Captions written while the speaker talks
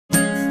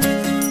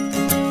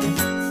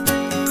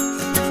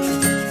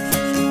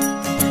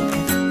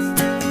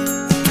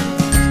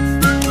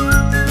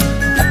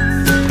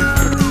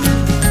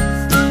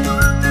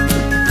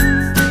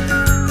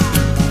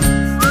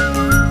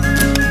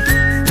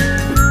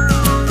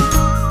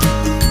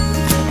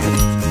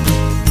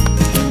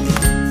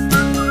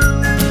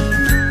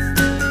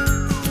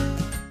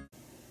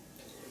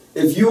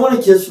you want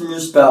a kiss from your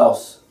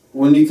spouse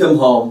when you come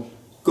home,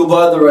 go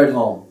buy the right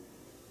home.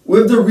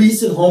 With the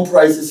recent home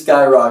prices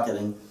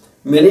skyrocketing,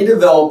 many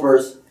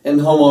developers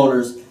and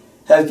homeowners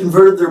have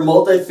converted their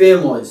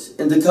multifamilies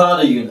into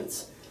condo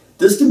units.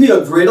 This can be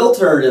a great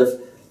alternative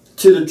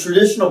to the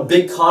traditional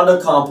big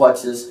condo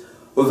complexes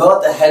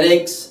without the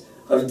headaches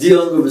of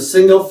dealing with a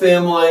single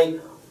family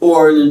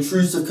or an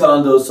intrusive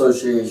condo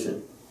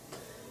association.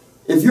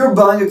 If you're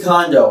buying a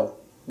condo,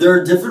 there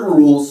are different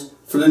rules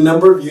for the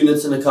number of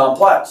units in a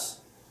complex.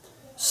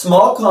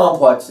 Small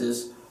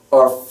complexes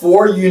are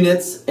 4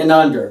 units and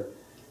under.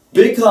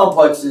 Big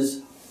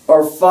complexes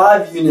are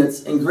 5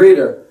 units and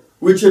greater,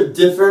 which have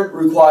different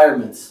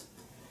requirements.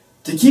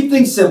 To keep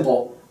things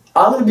simple,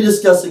 I'm going to be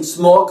discussing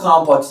small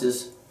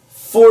complexes,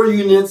 4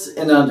 units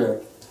and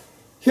under.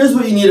 Here's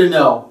what you need to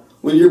know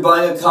when you're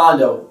buying a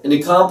condo and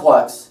a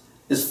complex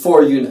is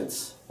 4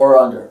 units or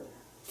under.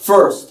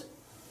 First,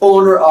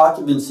 owner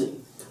occupancy.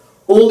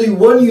 Only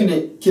 1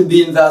 unit can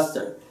be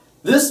investor.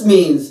 This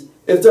means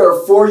if there are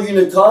 4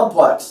 unit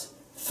complex,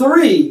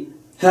 3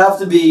 have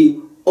to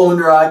be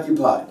owner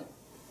occupied.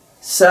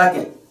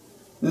 Second,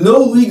 no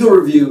legal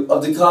review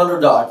of the condo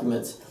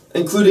documents,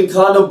 including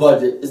condo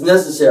budget, is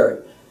necessary.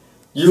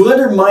 Your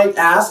lender might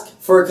ask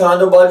for a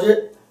condo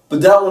budget,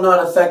 but that will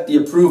not affect the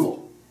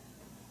approval.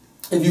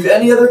 If you have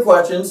any other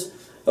questions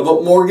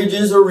about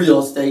mortgages or real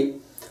estate,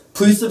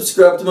 please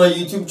subscribe to my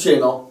YouTube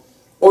channel,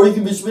 or you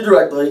can reach me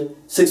directly,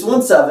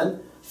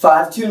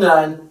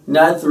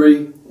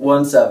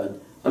 617-529-9317.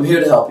 I'm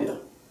here to help you.